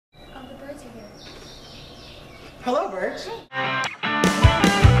Hello, Bert.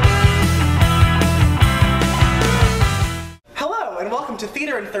 Hello, and welcome to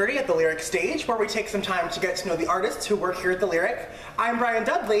Theater in 30 at the Lyric Stage, where we take some time to get to know the artists who work here at the Lyric. I'm Brian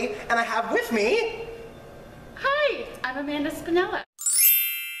Dudley, and I have with me... Hi, I'm Amanda Spinella.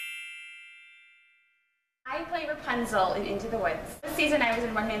 I play Rapunzel in Into the Woods. This season I was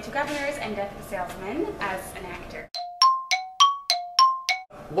in One Man, Two Governors and Death of a Salesman as an actor.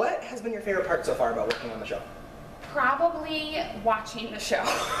 What has been your favorite part so far about working on the show? Probably watching the show.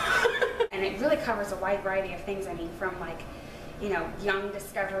 And it really covers a wide variety of things. I mean, from like, you know, young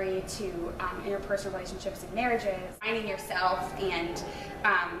discovery to interpersonal relationships and marriages, finding yourself and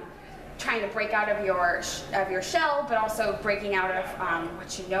trying to break out of your shell, but also breaking out of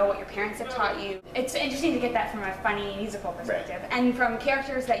what you know, what your parents have taught you. It's interesting to get that from a funny musical perspective, right. And from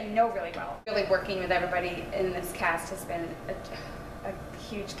characters that you know really well. Really working with everybody in this cast has been a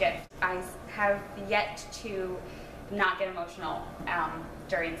huge gift. I have yet to not get emotional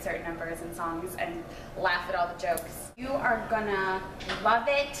during certain numbers and songs and laugh at all the jokes. You are gonna love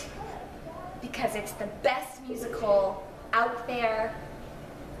it because it's the best musical out there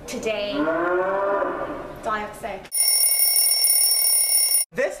today. That's all I have to say.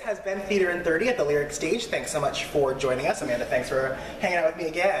 This has been Theater in 30 at the Lyric Stage. Thanks so much for joining us. Amanda, thanks for hanging out with me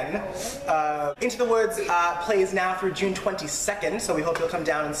again. Into the Woods plays now through June 22nd, so we hope you'll come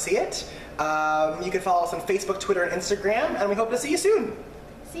down and see it. You can follow us on Facebook, Twitter, and Instagram, and we hope to see you soon.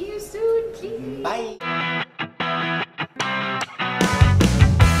 See you soon, please. Bye.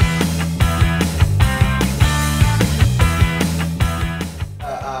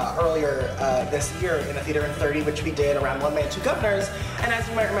 This year in a Theater in 30, which we did around One Man, Two Governors, and as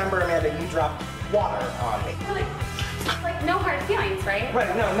you might remember, Amanda, you dropped water on me. Like no hard feelings, right?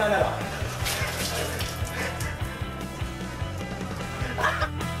 Right, no, none at all.